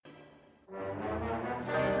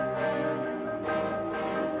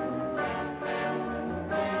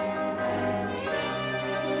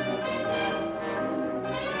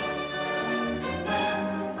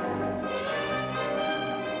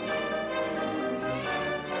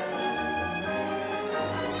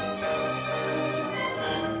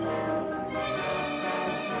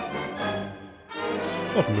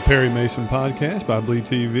Welcome to Perry Mason Podcast by Bleed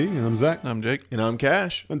TV, and I'm Zach. I'm Jake. And I'm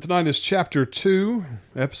Cash. And tonight is Chapter 2,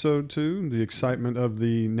 Episode 2, the excitement of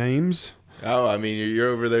the names. Oh, I mean, you're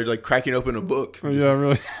over there like cracking open a book. Oh, yeah,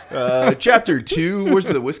 really. Chapter 2, where's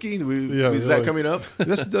the whiskey? Is that coming up?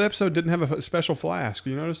 The episode didn't have a special flask.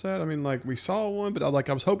 You notice that? I mean, like, we saw one, but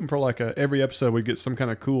I was hoping for every episode we'd get some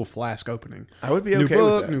kind of cool flask opening. I would be new okay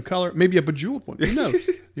book, with that. New color, maybe a bejeweled one. Who knows?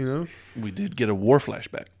 You know? We did get a war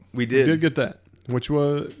flashback. We We did. did get that,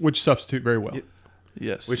 which substitute very well.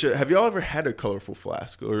 Yes. Which have y'all ever had a colorful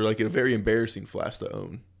flask or like a very embarrassing flask to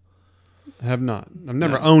own? I have not. I've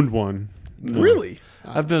never owned one. No. Really?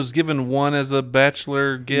 I was given one as a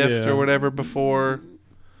bachelor gift Yeah. or whatever before.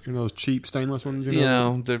 You know those cheap stainless ones? You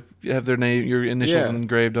know, you have their name, your initials Yeah.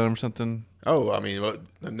 engraved on them or something. Oh, I mean,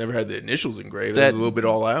 I've never had the initials engraved. That- That was a little bit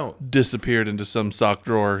all out. Disappeared into some sock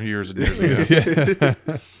drawer years and years ago.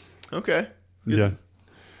 Okay. Yeah.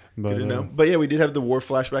 But, Good to know. But yeah, we did have the war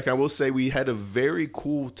flashback. I will say we had a very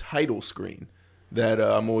cool title screen that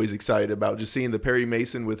I'm always excited about. Just seeing the Perry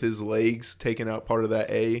Mason with his legs taking out part of that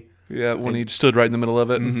A. Yeah, when he stood right in the middle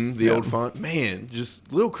of it. The old font. Man,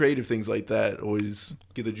 just little creative things like that always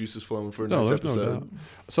get the juices flowing for a nice there's no episode. doubt.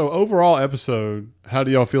 So overall episode, how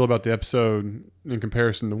do y'all feel about the episode in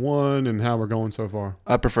comparison to one, and how we're going so far?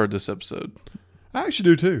 I preferred this episode. I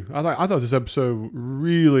actually do too. I thought this episode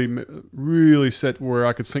really set where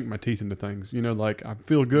I could sink my teeth into things. You know, like I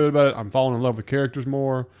feel good about it. I'm falling in love with characters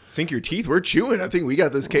more. Sink your teeth. We're chewing. I think we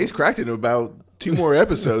got this case cracked in about 2 more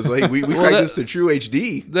episodes. Like we Well, cracked that- this to true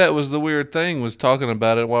HD. That was the weird thing, was talking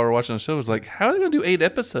about it while we were watching the show. It was like, how are they going to do 8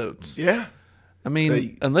 episodes? Yeah. I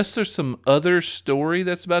mean, unless there's some other story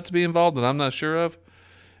that's about to be involved that I'm not sure of,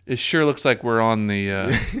 it sure looks like we're on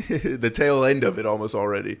the The tail end of it almost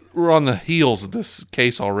already. we're on the heels of this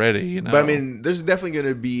case already. You know, But I mean, there's definitely going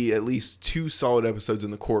to be at least 2 solid episodes in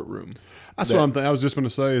the courtroom. That's what I'm. I was just going to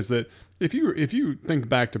say is that if you think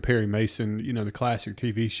back to Perry Mason, you know, the classic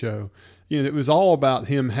TV show, you know, it was all about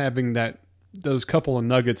him having those couple of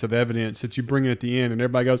nuggets of evidence that you bring in at the end, and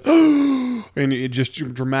everybody goes, and it just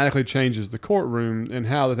dramatically changes the courtroom and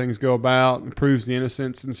how the things go about and proves the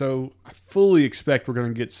innocence. And so I fully expect we're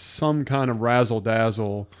going to get some kind of razzle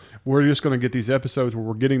dazzle. We're just going to get these episodes where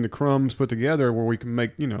we're getting the crumbs put together where we can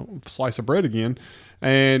make, you know, a slice of bread again,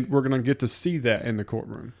 and we're going to get to see that in the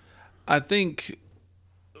courtroom. I think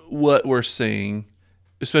what we're seeing,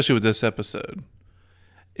 especially with this episode,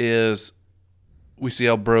 is we see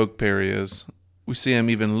how broke Perry is. We see him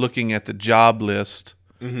even looking at the job list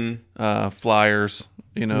flyers,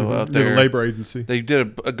 you know, out there. The labor agency. They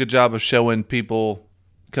did a good job of showing people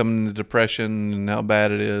coming into depression and how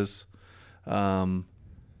bad it is. And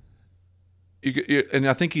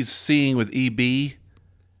I think he's seeing with EB,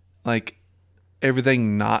 like,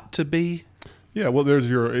 everything not to be. Yeah, well, there's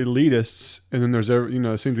your elitists, and then there's it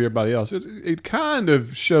seems to be everybody else. It kind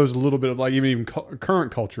of shows a little bit of like even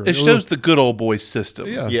current culture. It shows the good old boy system.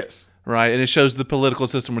 Yeah. Yes. Right? And it shows the political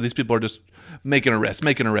system where these people are just making arrests,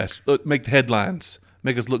 look, make the headlines,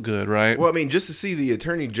 make us look good, right? Well, I mean, just to see the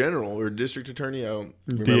attorney general or district attorney, I don't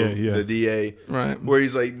remember, DA, yeah. the DA, Right. where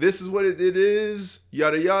he's like, this is what it is,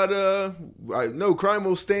 yada, yada, no crime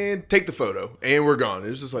will stand, take the photo, and we're gone.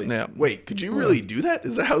 It's just like, Yeah. wait, could you really do that?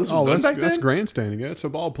 Is that how this was done back that's then? grandstanding. It's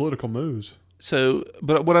all political moves. So,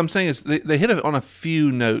 but what I'm saying is they hit on a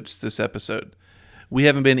few notes this episode. We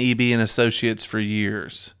haven't been EB and Associates for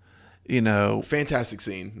years. You know, Fantastic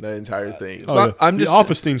scene, that entire thing. Oh, Well, I'm the just-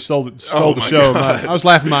 Office team stole the my show. God. I was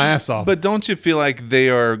laughing my ass off. but don't you feel like they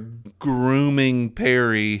are grooming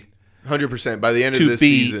Perry 100% by the end of to this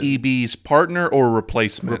be season. EB's partner or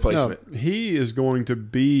replacement? Replacement. No, he is going to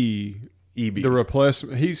be EB. the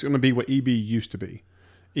replacement. He's going to be what EB used to be.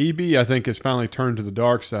 EB, I think, has finally turned to the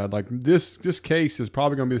dark side. Like this case is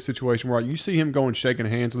probably going to be the situation where you see him going shaking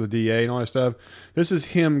hands with the DA and all that stuff. This is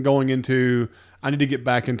him going into, I need to get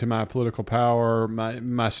back into my political power,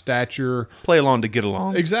 my stature. Play along to get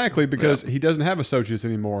along. Exactly, because he doesn't have associates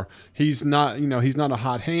anymore. He's not, he's not a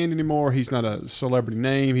hot hand anymore. He's not a celebrity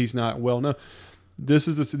name. He's not well known. This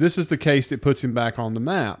is the case that puts him back on the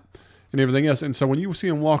map and everything else. And so when you see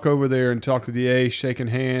him walk over there and talk to the DA, shaking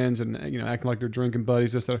hands and acting like they're drinking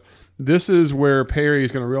buddies, this is where Perry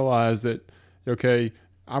is going to realize that, okay,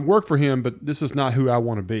 I work for him, but this is not who I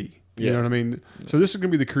want to be. You know what I mean? So this is going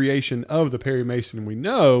to be the creation of the Perry Mason we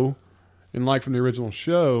know, and like from the original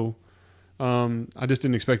show. I just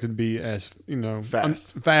didn't expect it to be as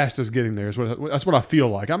fast as getting there. That's what I feel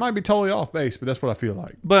like. I might be totally off base, but that's what I feel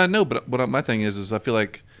like. But I know. But what my thing is I feel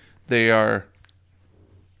like they are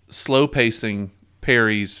slow pacing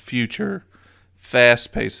Perry's future,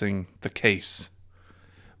 fast pacing the case,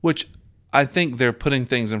 which I think they're putting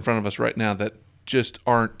things in front of us right now that just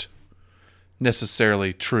aren't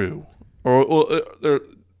necessarily true, or they're, I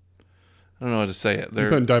don't know how to say it. You They're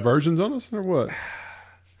putting diversions on us or what?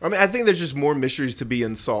 I mean, I think there's just more mysteries to be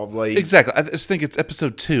unsolved. Like exactly. I just think it's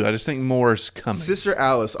episode 2. I just think more is coming. Sister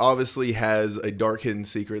Alice obviously has a dark hidden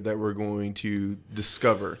secret that we're going to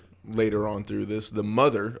discover later on through this. The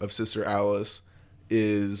mother of Sister Alice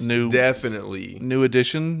is definitely new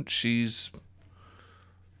addition. She's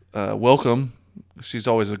welcome. She's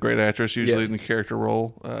always a great actress, usually in the character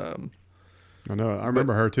role. I know. I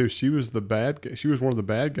remember her too. She was the bad. She was one of the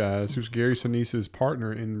bad guys. She was Gary Sinise's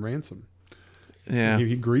partner in Ransom. Yeah,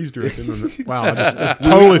 he greased her at the end of the, wow. I just,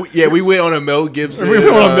 totally. We went on a Mel Gibson. We went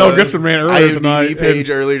on a Mel Gibson rant earlier IMDb tonight. page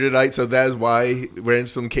earlier tonight, so that's why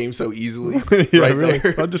Ransom came so easily. Yeah, right really.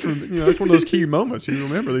 there. I just, it's one of those key moments. You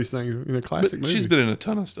remember these things in a classic movie. she's been in a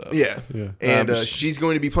ton of stuff. Yeah, Yeah. and she's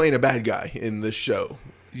going to be playing a bad guy in this show.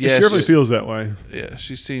 Yeah, she really feels that way. Yeah,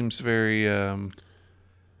 she seems very. I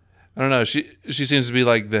don't know. She seems to be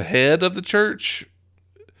like the head of the church.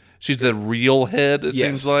 She's the real head. It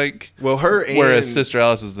seems like. Well, whereas Sister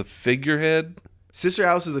Alice is the figurehead. Sister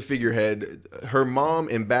Alice is the figurehead. Her mom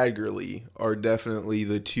and Badgerly are definitely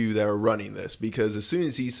the two that are running this, because as soon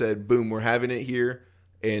as he said, "Boom, we're having it here,"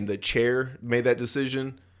 and the chair made that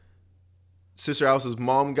decision, Sister Alice's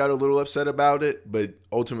mom got a little upset about it, but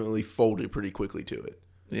ultimately folded pretty quickly to it.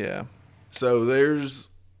 Yeah. So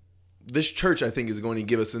this church, I think, is going to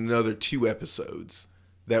give us another 2 episodes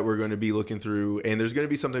that we're going to be looking through, and there's going to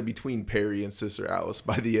be something between Perry and Sister Alice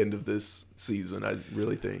by the end of this season, I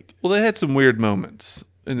really think. Well, they had some weird moments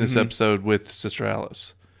in this episode with Sister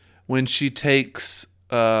Alice. When she takes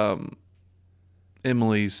Emily's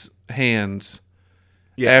hands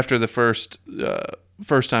after the first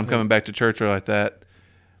time coming back to church or like that,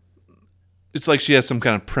 it's like she has some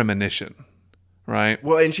kind of premonition. Right.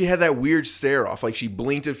 Well, and she had that weird stare off. Like, she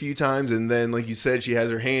blinked a few times, and then, like you said, she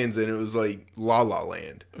has her hands, and it was like La La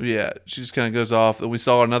Land. Yeah, she just kind of goes off. We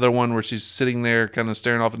saw another one where she's sitting there kind of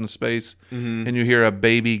staring off into space, and you hear a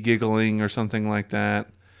baby giggling or something like that.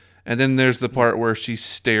 And then there's the part where she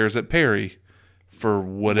stares at Perry for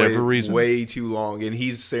whatever reason. Way too long, and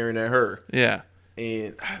he's staring at her. Yeah.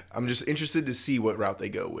 And I'm just interested to see what route they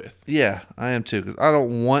go with. Yeah, I am too, because I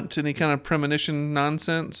don't want any kind of premonition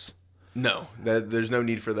nonsense. No, there's no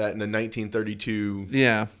need for that in a 1932.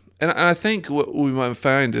 Yeah, and I think what we might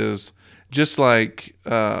find is just like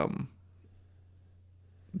Baggerly,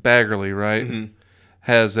 right,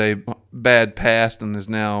 has a bad past and has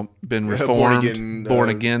now been reformed, born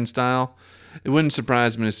again style. It wouldn't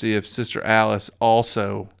surprise me to see if Sister Alice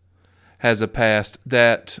also has a past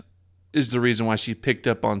that is the reason why she picked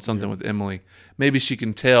up on something with Emily. Maybe she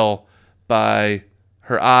can tell by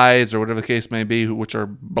her eyes or whatever the case may be, which are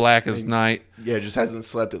black as night. Yeah, just hasn't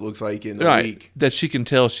slept, it looks like, in a week. That she can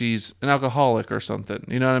tell she's an alcoholic or something.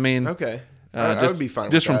 You know what I mean? Okay. I would be fine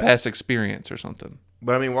with just that. from past experience or something.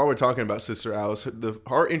 But I mean, while we're talking about Sister Alice,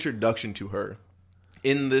 our introduction to her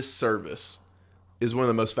in this service is one of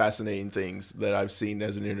the most fascinating things that I've seen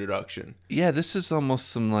as an introduction. Yeah, this is almost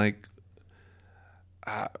some like,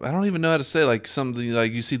 I don't even know how to say, like something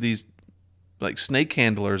like you see these like snake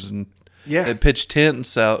handlers and pitch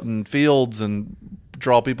tents out in fields and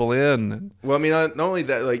draw people in. Well, I mean, not only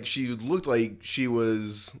that, like she looked like she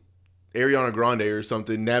was Ariana Grande or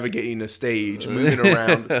something, navigating a stage, moving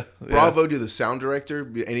around. Bravo to the sound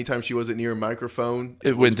director. Anytime she wasn't near a microphone,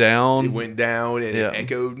 it went down. It went down and it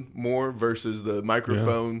echoed more versus the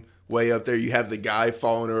microphone way up there. You have the guy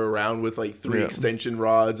following her around with like 3 extension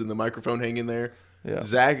rods and the microphone hanging there. Yeah.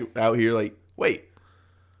 Zach out here like, wait,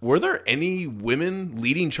 were there any women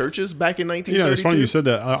leading churches back in 1932? It's funny you said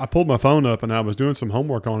that. I pulled my phone up and I was doing some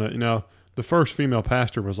homework on it. The first female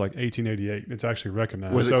pastor was like 1888. It's actually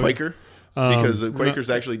recognized. Was it Quaker? Because the Quakers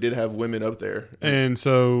actually did have women up there. And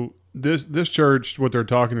so this church, what they're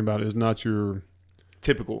talking about is not your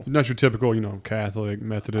typical, Catholic,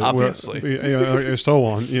 Methodist, obviously, so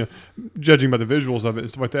on. Judging by the visuals of it and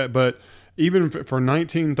stuff like that. But even for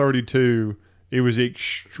 1932, it was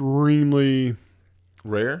extremely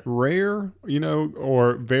rare,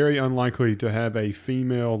 or very unlikely to have a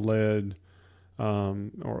female-led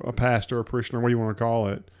or a pastor, a parishioner, what do you want to call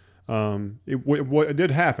it. It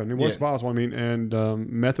did happen. It was possible. I mean, and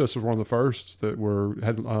Methodist was one of the first that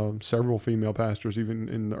had several female pastors, even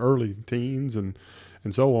in the early teens and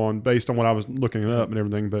so on, based on what I was looking up and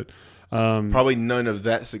everything. But probably none of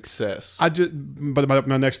that success. But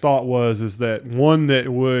my next thought was that one that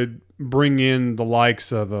would bring in the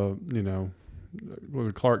likes of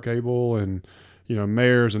Clark Gable and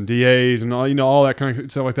mayors and DAs and all that kind of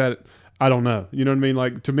stuff like that. I don't know. You know what I mean?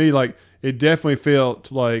 Like, to me, like, it definitely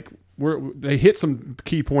felt like they hit some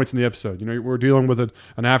key points in the episode. You know, we're dealing with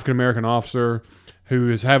an African American officer who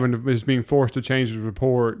is being forced to change his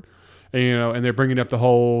report, and, you know, and they're bringing up the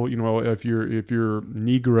whole, you know, if you're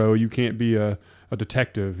Negro, you can't be a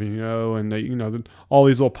detective, you know, and they, you know, all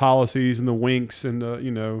these little policies and the winks and the,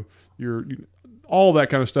 you know, all that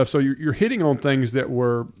kind of stuff. So you're hitting on things that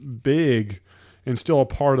were big and still a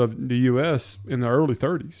part of the U.S. in the early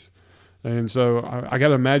 30s. And so I got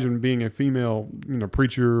to imagine being a female, you know,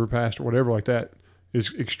 preacher, pastor, whatever like that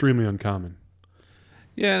is extremely uncommon.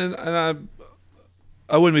 Yeah, and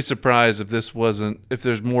I wouldn't be surprised if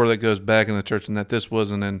there's more that goes back in the church and that this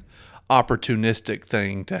wasn't an opportunistic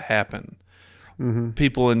thing to happen. Mm-hmm.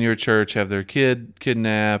 People in your church have their kid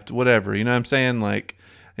kidnapped, whatever, you know what I'm saying? Like,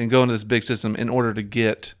 and go into this big system in order to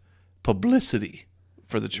get publicity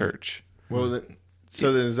for the church. Well,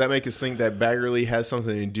 so then does that make us think that Baggerly has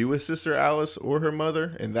something to do with Sister Alice or her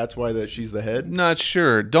mother, and that's why that she's the head? Not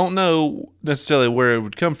sure. Don't know necessarily where it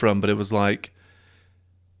would come from, but it was like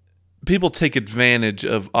people take advantage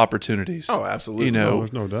of opportunities. Oh, absolutely. You know,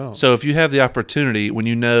 there's no doubt. So if you have the opportunity, when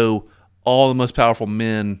you know all the most powerful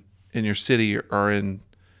men in your city are in,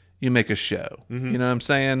 you make a show. Mm-hmm. You know what I'm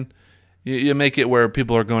saying? You make it where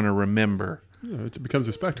people are going to remember. Yeah, it becomes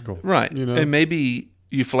a spectacle. Right. You know? And maybe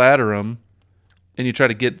you flatter them and you try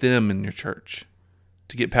to get them in your church,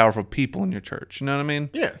 to get powerful people in your church. You know what I mean?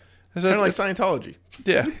 Yeah. Is Kind that of like Scientology.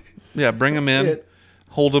 Yeah. Yeah, bring them in, Yeah.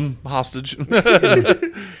 hold them hostage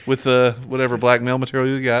with whatever blackmail material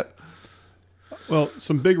you got. Well,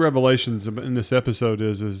 some big revelations in this episode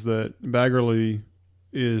is that Baggerly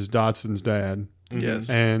is Dodson's dad, Yes.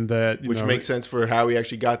 and that Which makes sense for how he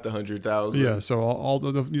actually got the 100,000. Yeah, so all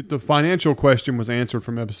the financial question was answered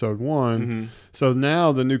from episode 1. Mm-hmm. So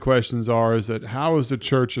now the new questions is that how is the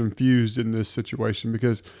church infused in this situation?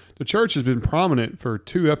 Because the church has been prominent for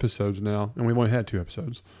 2 episodes now, and we've only had 2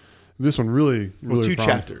 episodes. This one really Well, 2 prominent.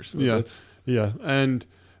 chapters. So Yeah, that's- yeah. And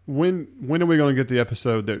when are we going to get the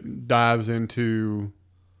episode that dives into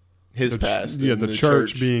his the, past. Yeah, and the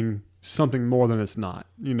church being something more than it's not.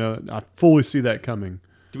 You know, I fully see that coming.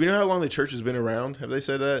 Do we know how long the church has been around? Have they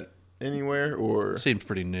said that anywhere? Or Seems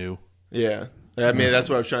pretty new. yeah, I mean that's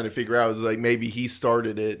what I was trying to figure out. Is like maybe he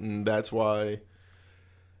started it, and that's why.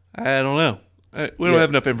 I don't know. We don't have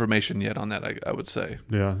enough information yet on that, I would say.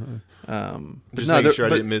 Yeah. Just making sure I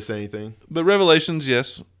didn't miss anything. But Revelations,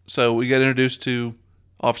 yes. So we got introduced to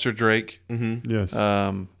Officer Drake. Mm-hmm.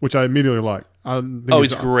 Yes. Which I immediately like. I think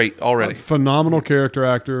He's great already. A phenomenal character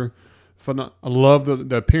actor. I love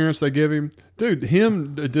the appearance they give him. Dude,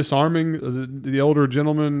 him disarming the older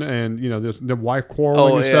gentleman and, you know, the wife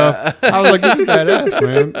quarreling and stuff. I was like, this is badass,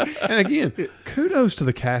 man. And again, kudos to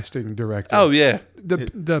the casting director. Oh, yeah.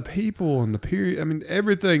 The people and the period. I mean,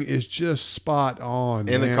 everything is just spot on.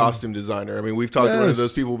 And man. the costume designer. I mean, we've talked to one of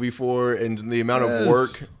those people before, and the amount of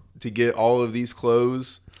work to get all of these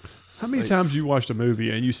clothes. How many times you watched a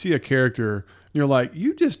movie and you see a character, you're like,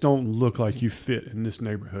 you just don't look like you fit in this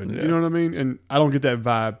neighborhood. Yeah. You know what I mean? And I don't get that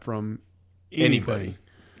vibe from Anybody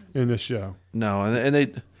in this show. No, and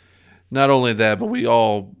they not only that, but we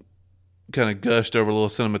all kind of gushed over a little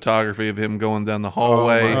cinematography of him going down the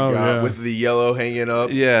hallway. Oh my God, yeah. with the yellow hanging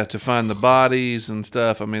up. Yeah, to find the bodies and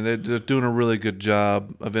stuff. I mean, they're doing a really good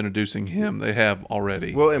job of introducing him. They have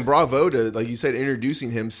already. Well, and bravo to, like you said,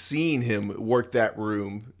 introducing him, seeing him work that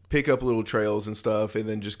room, pick up little trails and stuff, and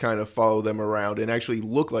then just kind of follow them around and actually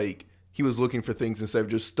look like he was looking for things instead of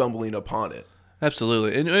just stumbling upon it.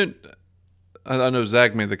 Absolutely. And I know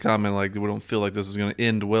Zach made the comment, like, we don't feel like this is going to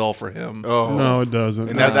end well for him. Oh, No, it doesn't.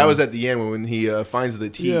 and that was at the end when he finds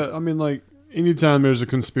the teeth. Yeah, I mean, like, anytime there's a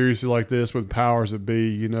conspiracy like this with powers that be,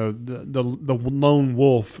 you know, the lone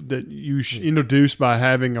wolf that you introduced by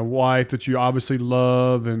having a wife that you obviously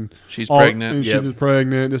love and She's pregnant. and Yep. she's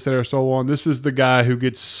pregnant, this, that, or so on. This is the guy who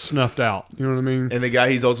gets snuffed out. You know what I mean? And the guy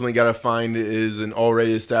he's ultimately got to find is an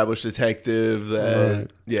already established detective that,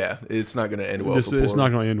 Right. yeah, it's not going to end well It's for poor, not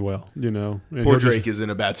going to end well, you know. And poor he'll just- Drake is in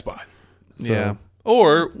a bad spot. Yeah.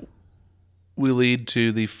 Or we lead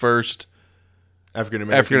to the first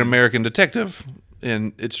African American detective,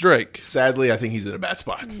 and it's Drake. Sadly, I think he's in a bad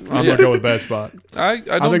spot. I'm going to go with bad spot. I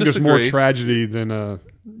don't I think disagree. there's more tragedy than,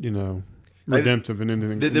 you know, redemptive in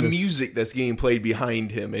anything. The in this. music that's getting played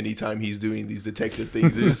behind him anytime he's doing these detective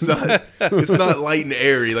things is not it's not light and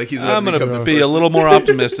airy like he's about I'm to going become to the be a first- little more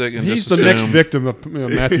optimistic and He's just the next assume- victim of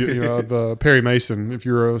Matthew, of Perry Mason. If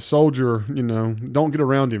you're a soldier, you know, don't get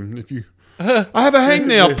around him. If you I have a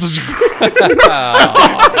hangnail.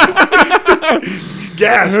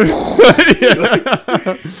 Gas.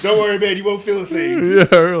 Don't worry, man. You won't feel a thing.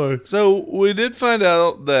 Yeah, really. So we did find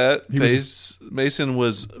out that Mason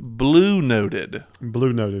was blue noted.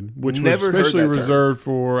 Blue noted, which Never was heard especially that term. reserved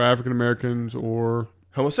for African Americans or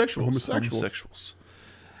Homosexuals. Homosexuals.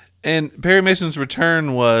 And Perry Mason's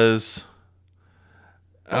return was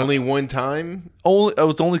Only one time,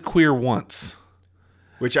 only queer once.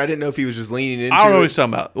 which I didn't know if he was just leaning into. I don't know what it. he's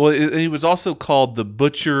talking about. Well, he was also called the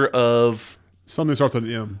Butcher of something that starts with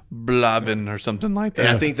an M. Blavin or something like And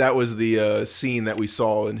that. I think that was the scene that we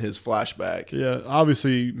saw in his flashback. Yeah,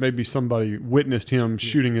 obviously, maybe somebody witnessed him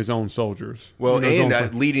shooting his own soldiers. Well, You know, his and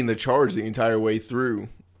own- leading the charge the entire way through.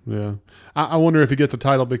 yeah, I wonder if he gets the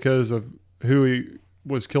title because of who he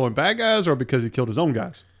was killing bad guys or because he killed his own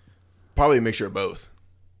guys. Probably a mixture of both.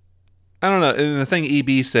 I don't know. And the thing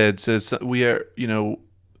EB says we are,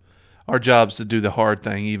 our job's to do the hard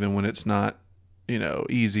thing, even when it's not,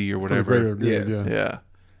 easy or For the whatever. greater good, Yeah. Yeah.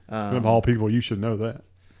 And of all people, you should know that.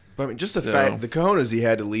 But I mean, just the So- fact, the cojones he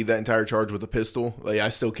had to lead that entire charge with a pistol. Like, I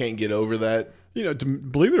still can't get over that.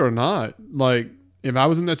 Believe it or not, like if I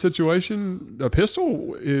was in that situation, a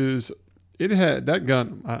pistol it had that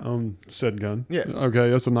gun. I own said gun. Yeah. Okay,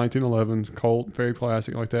 that's a 1911 Colt, very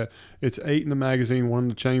classic like that. It's 8 in the magazine, 1 in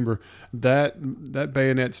the chamber. That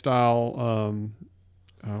bayonet style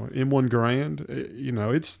M1 Garand,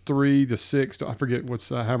 it's 3 to 6. I forget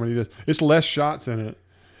how many it is. It's less shots in it,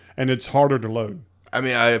 and it's harder to load. I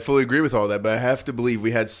mean, I fully agree with all that, but I have to believe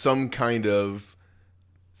we had some kind of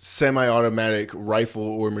semi-automatic rifle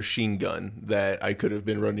or machine gun that I could have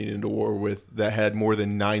been running into war with that had more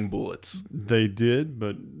than 9 bullets. They did,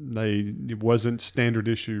 but it wasn't standard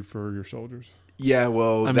issue for your soldiers. Yeah,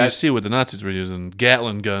 well, I mean, you that's see what the Nazis were using,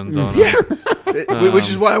 Gatling guns on them. which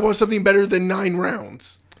is why I want something better than 9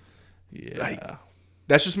 rounds. Yeah. Like,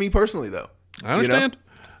 that's just me personally, though. I understand.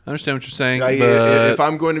 I understand what you're saying. Like, but if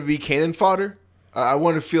I'm going to be cannon fodder, I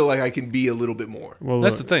want to feel like I can be a little bit more. Well,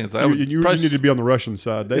 That's the thing, is I you, would you probably need to be on the Russian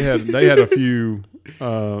side. They had a few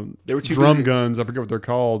They were too drum busy. guns. I forget what they're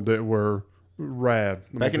called. That were rad.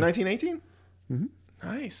 Back in 1918? Mm-hmm.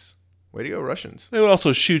 Nice. Way to go, Russians. They would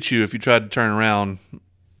also shoot you if you tried to turn around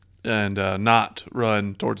and not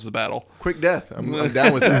run towards the battle. Quick death. I'm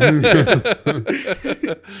down with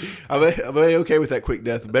that. I'm okay with that quick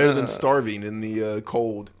death. Better than starving in the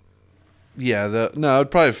cold. Yeah, I'd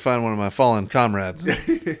probably find one of my fallen comrades,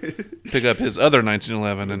 pick up his other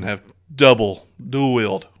 1911, and have dual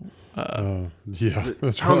wield. Yeah,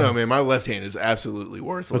 that's I don't know, man. My left hand is absolutely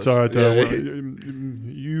worthless. That's all right. Though.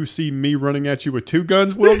 You see me running at you with 2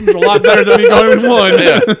 guns wielding is a lot better than me going with 1.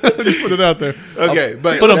 Yeah, just put it out there. Okay,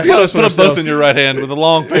 but Put them both in your right hand with a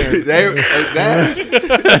long parent. that.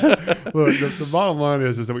 Look, the bottom line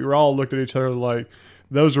is that we were all looked at each other like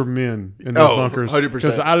those are men in those bunkers. 100%.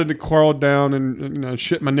 Because I didn't crawl down and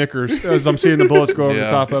shit my knickers as I'm seeing the bullets go over the Yeah.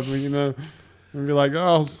 top of me. And be like,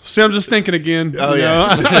 oh, Sims is stinking again. Oh, you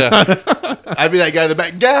yeah. know? Yeah. I'd be that guy in the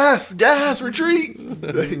back. Gas, retreat.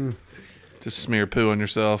 Just smear poo on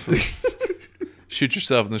yourself. Shoot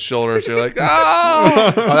yourself in the shoulder. So you're like,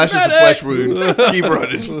 oh, Oh, that's just a flesh wound. Keep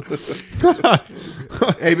running.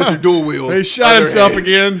 Hey, Mr. Dual Wheel. He shot Other himself hand.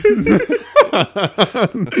 again.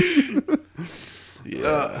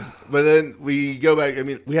 But then we go back. I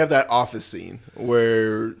mean, we have that office scene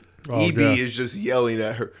where EB God. is just yelling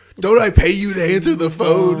at her. Don't I pay you to answer the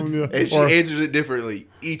phone? yeah. And she Or- answers it differently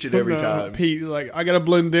each and every time. Pete, like, I got to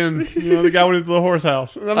blend in. The guy went into the horse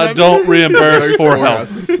house. And I'm I like, don't reimburse for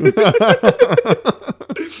Whorehouse.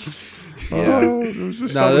 Oh, it was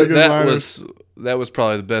just so No, many good that liners. was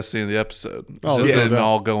probably the best scene of the episode. Oh, Just yeah. them No doubt.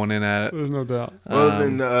 all going in at it. There's no doubt. Well,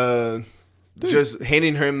 then just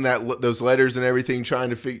handing him those letters and everything,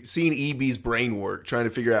 trying to seeing EB's brain work, trying to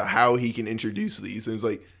figure out how he can introduce these. And it's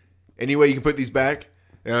like, any way you can put these back?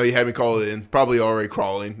 You had me call it in, probably already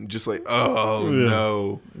crawling. Just like, oh Yeah.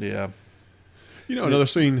 no. Yeah. Another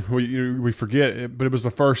scene we forget, but it was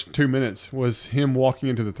the first 2 minutes, was him walking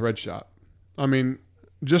into the thread shop. I mean,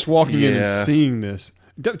 just walking in Yeah. and seeing this.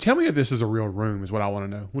 Tell me if this is a real room is what I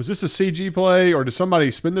want to know. Was this a CG play, or did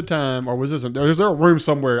somebody spend the time, or is there a room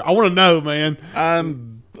somewhere? I want to know, man.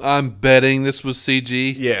 I'm betting this was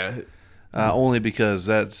CG. Yeah. Only because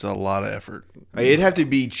that's a lot of effort. It'd have to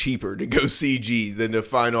be cheaper to go CG than to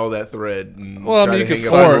find all that thread. And Well, I try mean, to you hang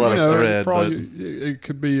could up find all a lot that. of thread, it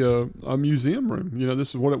could be a museum room. This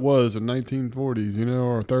is what it was in 1940s,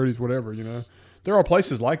 or 30s, whatever. There are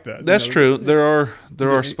places like that. That's true. There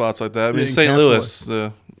are spots like that. I mean, in St. encapsulate. Louis,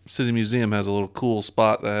 the City Museum has a little cool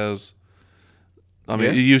spot that has. I mean,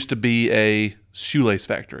 Yeah. it used to be a shoelace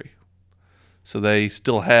factory, so they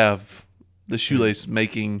still have the shoelace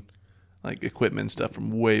making like equipment and stuff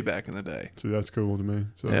from way back in the day. See, that's cool to me.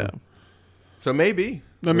 So, Yeah. So maybe.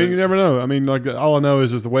 I mean, you never know. I mean, like all I know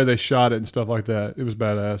is the way they shot it and stuff like that. It was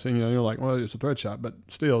badass. And you're like, well, it's a thread shot, but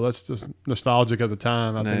still, that's just nostalgic at the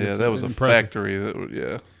time. I think Yeah, it's that was impressive. a factory.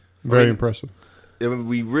 Very I mean, impressive. And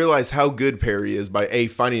we realize how good Perry is by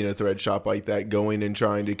finding a thread shop like that, going and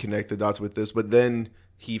trying to connect the dots with this. But then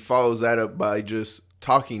he follows that up by just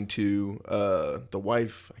talking to the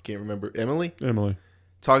wife. I can't remember, Emily.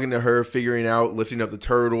 Talking to her, figuring out, lifting up the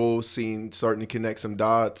turtle, starting to connect some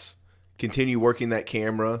dots. Continue working that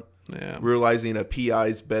camera. Yeah. Realizing a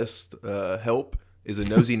PI's best help is a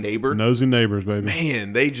nosy neighbor. Nosy neighbors, baby.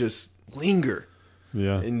 Man, they just linger.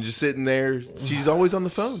 Yeah. And just sitting there. She's always on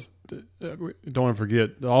the phone. Don't want to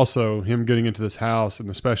forget also him getting into this house and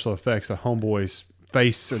the special effects of Homeboy's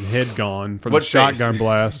face and head gone from What the face? shotgun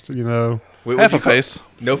blast, Wait, Half what'd a you call- face.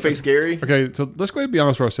 No face Gary? Okay, so let's go ahead and be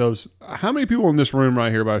honest with ourselves. How many people in this room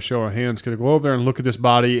right here, by a show of hands, could go over there and look at this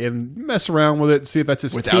body and mess around with it, see if that's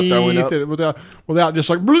his Without teeth, throwing up? and without just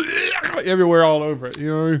like everywhere all over it? You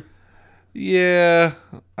know, Yeah.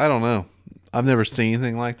 I don't know. I've never seen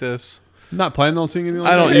anything like this. not planning on seeing anything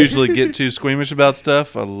like I don't that. usually get too squeamish about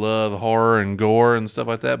stuff. I love horror and gore and stuff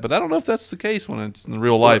like that, but I don't know if that's the case when it's in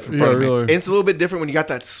real life in front of me. really. And it's a little bit different when you got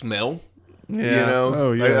that smell. Yeah. You know?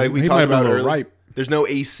 Oh, yeah. Like we He talked might have been about a little earlier. ripe. There's no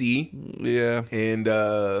AC. Yeah. And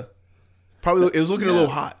probably it was looking a little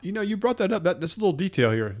hot. You know, you brought that up. That's a little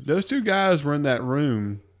detail here. Those two guys were in that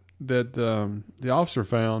room that the officer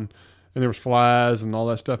found, and there was flies and all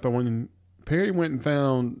that stuff. But when Perry went and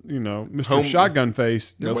found, Mr. Shotgun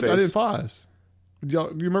Face, No I face. didn't flies. Do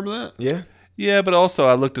you remember that? Yeah. Yeah, but also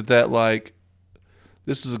I looked at that like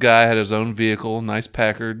this was a guy had his own vehicle, nice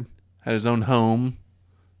Packard, had his own home,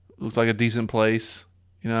 looked like a decent place.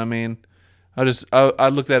 You know what I mean? I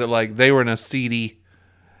looked at it like they were in a seedy,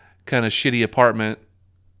 kind of shitty apartment.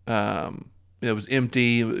 It was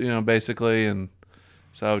empty, basically, and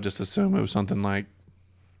so I would just assume it was something like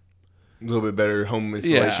A little bit better home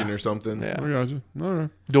installation Yeah. or something. yeah. I got you. All right.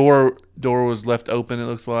 Door was left open. It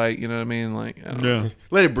looks like you know what I mean. Like I don't know. Yeah.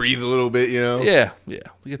 Let it breathe a little bit, you know. Yeah.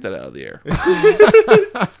 Get that out of the air.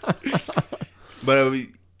 But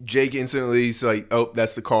Jake instantly's like, "Oh,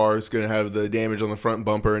 that's the car. It's gonna have the damage on the front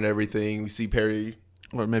bumper and everything." We see Perry.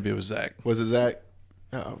 Or maybe it was Zach. Was it Zach?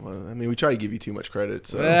 Oh, well, I mean, we try to give you too much credit.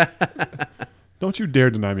 So Don't you dare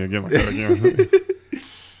deny me again like that again.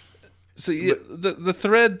 So yeah, the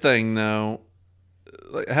thread thing though,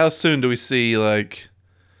 like how soon do we see like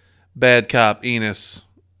bad cop Enos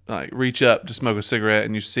like reach up to smoke a cigarette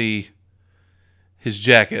and you see his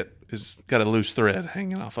jacket has got a loose thread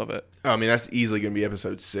hanging off of it? I mean, that's easily gonna be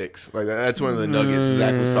episode 6. Like that's one of the nuggets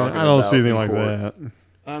Zach was talking about. I don't see anything in like court. that.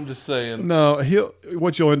 I'm just saying. No,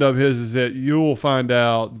 what you'll end up is that you'll find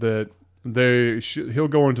out that he'll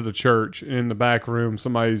go into the church in the back room,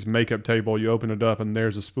 somebody's makeup table. You open it up and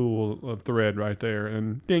there's a spool of thread right there,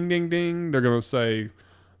 and ding, ding, ding. They're gonna say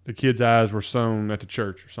the kid's eyes were sewn at the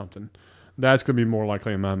church or something. That's gonna be more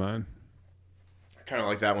likely in my mind. I kind of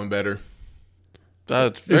like that one better.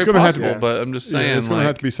 It's very gonna have to possible, be- but I'm just Yeah, saying it's gonna like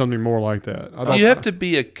have to be something more like that. you have to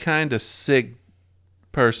be a kind of sick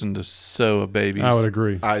person to sew a baby's. I would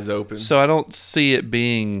agree. Eyes open. So I don't see it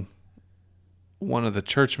being one of the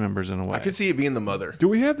church members in a way. I could see it being the mother. Do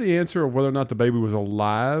we have the answer of whether or not the baby was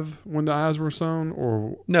alive when the eyes were sewn,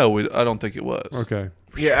 or No, I don't think it was. okay?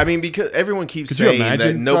 Yeah, I mean, because everyone keeps Could you saying that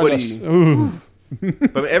imagine? nobody. Ooh.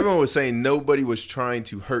 But everyone was saying nobody was trying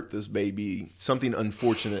to hurt this baby. Something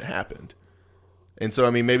unfortunate happened. And so, I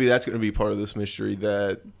mean, maybe that's going to be part of this mystery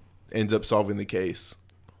that ends up solving the case.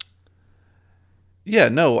 Yeah,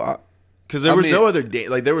 no. Because there I was mean- no other,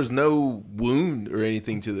 there was no wound or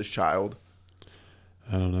anything to this child.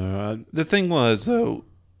 I don't know. The thing was, though,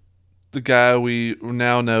 the guy we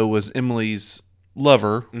now know was Emily's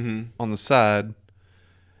lover on the side.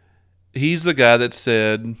 He's the guy that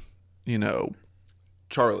said,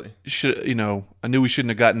 Charlie. I knew we shouldn't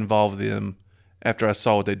have gotten involved with them after I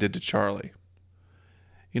saw what they did to Charlie.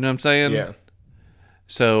 You know what I'm saying? Yeah.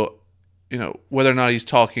 So, whether or not he's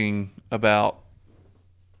talking about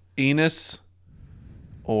Enos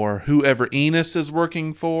or whoever Enos is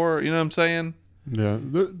working for, you know what I'm saying? Yeah,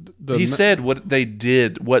 He said what they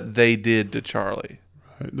did to Charlie.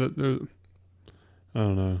 I don't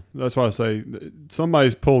know. That's why I say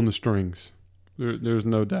somebody's pulling the strings. There's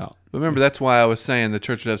no doubt. But remember, that's why I was saying the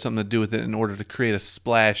church would have something to do with it in order to create a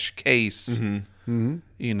splash case.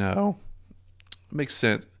 Makes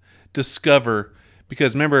sense. Discover,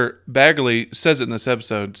 because remember, Baggerly says it in this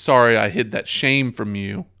episode, sorry I hid that shame from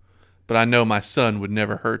you, but I know my son would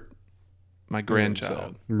never hurt my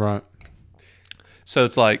grandchild. Right. So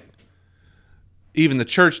it's like, even the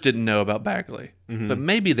church didn't know about Bagley, but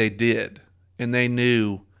maybe they did, and they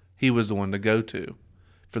knew he was the one to go to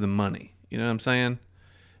for the money. You know what I'm saying?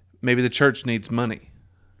 Maybe the church needs money.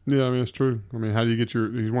 Yeah, I mean, it's true. I mean, how do you get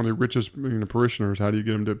he's one of the richest parishioners. How do you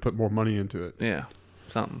get him to put more money into it? Yeah,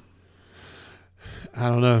 something. I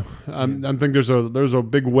don't know. I think there's a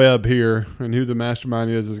big web here, and who the mastermind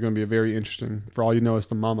is going to be very interesting. For all you know, it's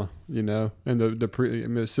the mama, and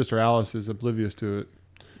the Sister Alice is oblivious to it.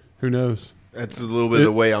 Who knows? That's a little bit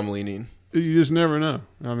the way I'm leaning. You just never know.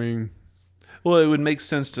 I mean, well, it would make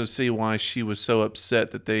sense to see why she was so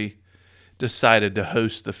upset that they decided to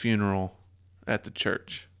host the funeral at the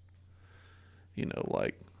church.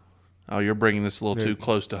 Like, oh, you're bringing this a little too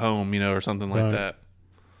close to home, or something like that.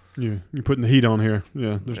 Yeah, you're putting the heat on here.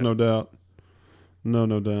 Yeah, there's no doubt.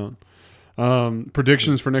 No doubt.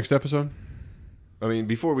 Predictions for next episode? I mean,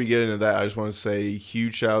 before we get into that, I just want to say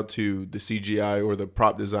huge shout out to the CGI or the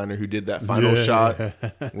prop designer who did that final shot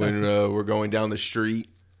when we're going down the street.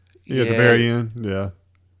 Yeah, at the very end. Yeah.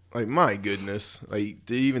 Like, my goodness. Like,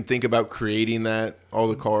 do you even think about creating that? All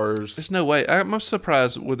the cars. There's no way. I'm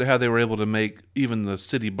surprised with how they were able to make even the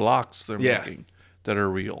city blocks they're making that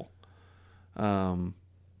are real.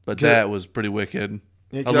 But that was pretty wicked.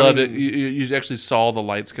 Yeah, I loved it. You actually saw the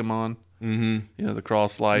lights come on. Mm-hmm. The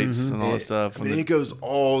cross lights and all that stuff. I mean, it goes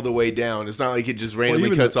all the way down. It's not like it just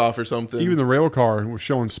randomly cuts off or something. Even the rail car was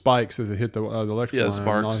showing spikes as it hit the electric line.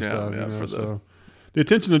 Sparks, So the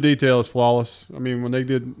attention to detail is flawless. I mean, when they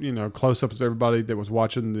did, close-ups of everybody that was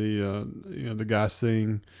watching the guys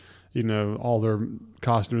sing, all their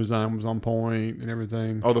costume design was on point and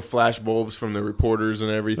everything. All the flash bulbs from the reporters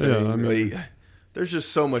and everything. Yeah, I mean, there's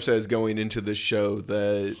just so much that is going into this show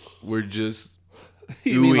that we're just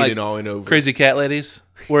oohing and awing over. Crazy cat ladies,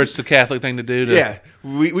 where it's the Catholic thing to do.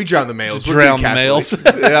 We drown the males. Drown the males.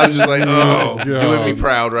 And I was just like, doing me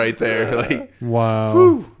proud right there. Like,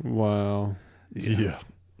 wow. Wow. Yeah.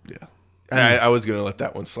 I was going to let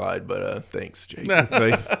that one slide, but thanks, Jake.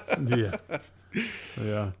 Yeah.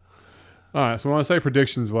 All right, so when I say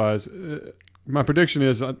predictions-wise, my prediction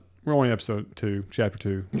is we're only episode 2, chapter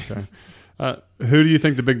 2. Okay. Who do you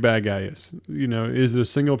think the big bad guy is? Is it a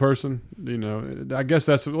single person? I guess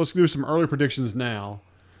let's do some early predictions now.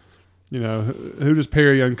 Who does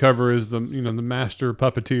Perry uncover as the master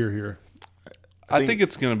puppeteer here? I think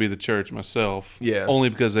it's going to be the church myself. Yeah. Only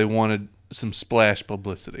because they wanted some splash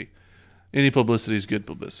publicity. Any publicity is good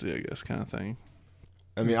publicity, I guess, kind of thing.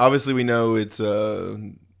 I mean, obviously we know it's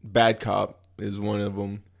Bad Cop is one of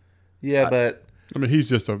them. Yeah, but I mean, he's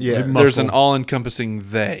just there's an all-encompassing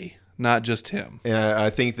they, not just him. And I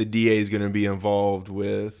think the DA is going to be involved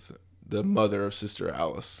with the mother of Sister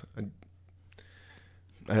Alice.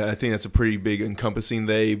 I think that's a pretty big encompassing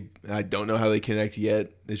they. I don't know how they connect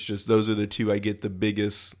yet. It's just those are the two I get the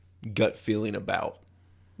biggest gut feeling about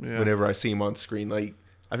whenever I see them on screen. Like,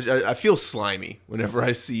 I feel slimy whenever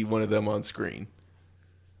I see one of them on screen.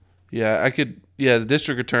 Yeah, the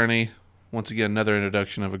district attorney, once again, another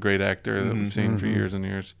introduction of a great actor that we've seen for years and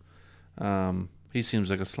years. He seems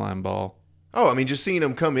like a slime ball. Oh, I mean, just seeing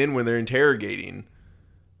him come in when they're interrogating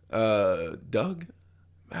Doug.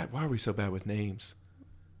 Why are we so bad with names?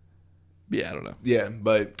 Yeah, I don't know. Yeah,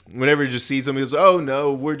 but whenever he just sees him, he goes, "Oh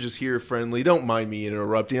no, we're just here friendly. Don't mind me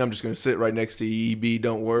interrupting. I'm just going to sit right next to EB.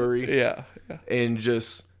 Don't worry." Yeah. And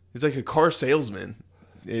just he's like a car salesman.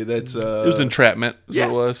 That's it was entrapment. What it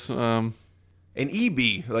was. And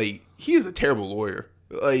EB, like, he is a terrible lawyer.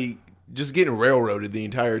 Like, just getting railroaded the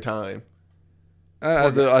entire time.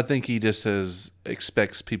 I think he just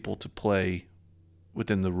expects people to play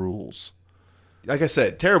within the rules. Like I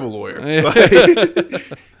said, terrible lawyer.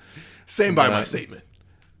 Stand by my statement.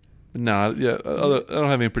 No, I don't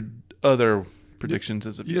have any other predictions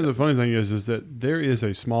as of yet. The funny thing is that there is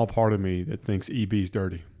a small part of me that thinks EB's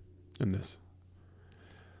dirty in this.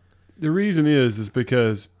 The reason is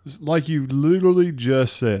because, like you literally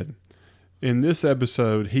just said, in this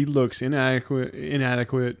episode, he looks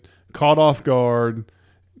inadequate, caught off guard,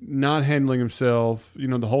 not handling himself,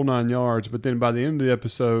 the whole 9 yards. But then by the end of the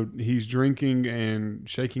episode, he's drinking and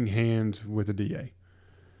shaking hands with the DA.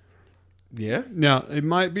 Yeah. Now, it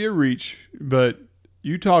might be a reach, but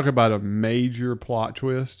you talk about a major plot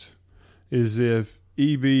twist is if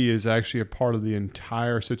EB is actually a part of the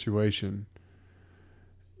entire situation.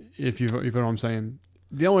 If you know what I'm saying.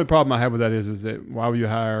 The only problem I have with that is that why would you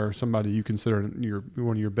hire somebody you consider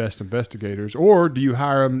one of your best investigators, or do you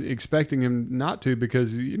hire him expecting him not to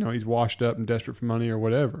because he's washed up and desperate for money or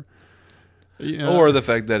whatever, or the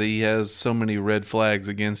fact that he has so many red flags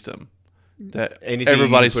against him that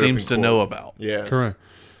everybody seems to know about. Yeah, correct.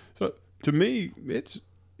 So to me, it's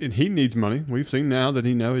and he needs money. We've seen now that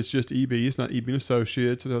it's just EB. It's not EB and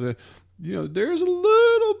Associates. There's a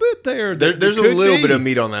little bit there. There's a little bit of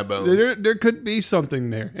meat on that bone. There could be something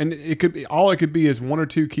there, and it could be is one or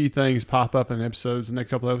two key things pop up in episodes, the next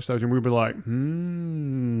couple of episodes, and we'd be like,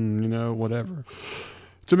 whatever.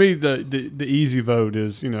 To me, the easy vote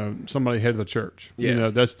is somebody head of the church. Yeah.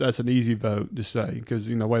 That's an easy vote to say because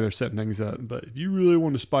the way they're setting things up. But if you really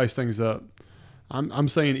want to spice things up, I'm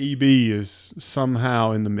saying EB is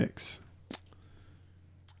somehow in the mix.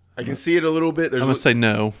 I can see it a little bit. I'm going to say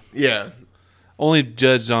no. Yeah. Only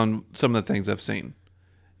judged on some of the things I've seen.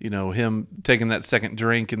 Him taking that second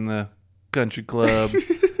drink in the country club.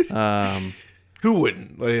 Who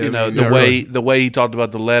wouldn't? The way he talked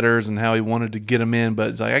about the letters and how he wanted to get them in, but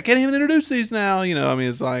it's like, I can't even introduce these now.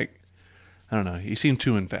 It's like, I don't know. He seemed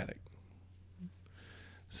too emphatic.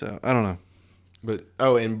 So, I don't know. But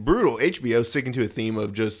and brutal. HBO sticking to a theme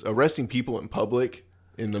of just arresting people in public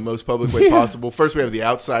in the most public way possible. First, we have the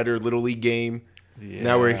Outsider Little League game. Yeah.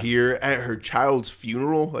 Now we're here at her child's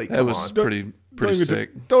funeral. Like, that was pretty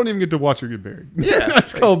sick. Don't even get to watch her get buried. Yeah,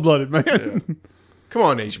 that's cold blooded, man. Yeah. Come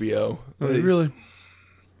on, HBO. Really?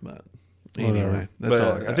 But anyway, that's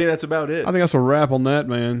all I got. I think that's about it. I think that's a wrap on that,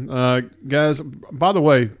 man. Guys, by the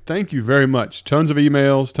way, thank you very much. Tons of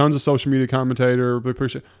emails, tons of social media commentator. We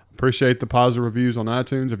appreciate the positive reviews on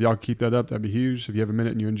iTunes. If y'all keep that up, that'd be huge. If you have a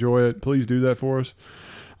minute and you enjoy it, please do that for us.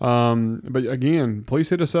 But again, please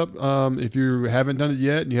hit us up if you haven't done it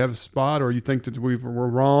yet and you have a spot or you think that we're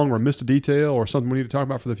wrong or missed a detail or something we need to talk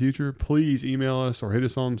about for the future. Please email us or hit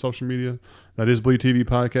us on social media. That is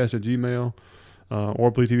bleedtvpodcast@gmail.com.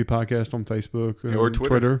 Or Bleed TV Podcast on Facebook or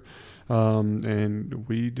Twitter. And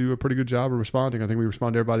we do a pretty good job of responding. I think we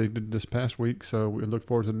responded to everybody this past week, so we look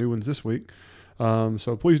forward to new ones this week.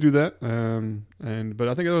 So please do that. But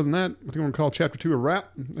I think other than that, I think we're going to call Chapter 2 a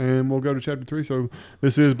wrap, and we'll go to Chapter 3. So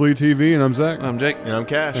this is Bleed TV, and I'm Zach. I'm Jake. And I'm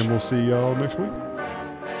Cash. And we'll see y'all next week.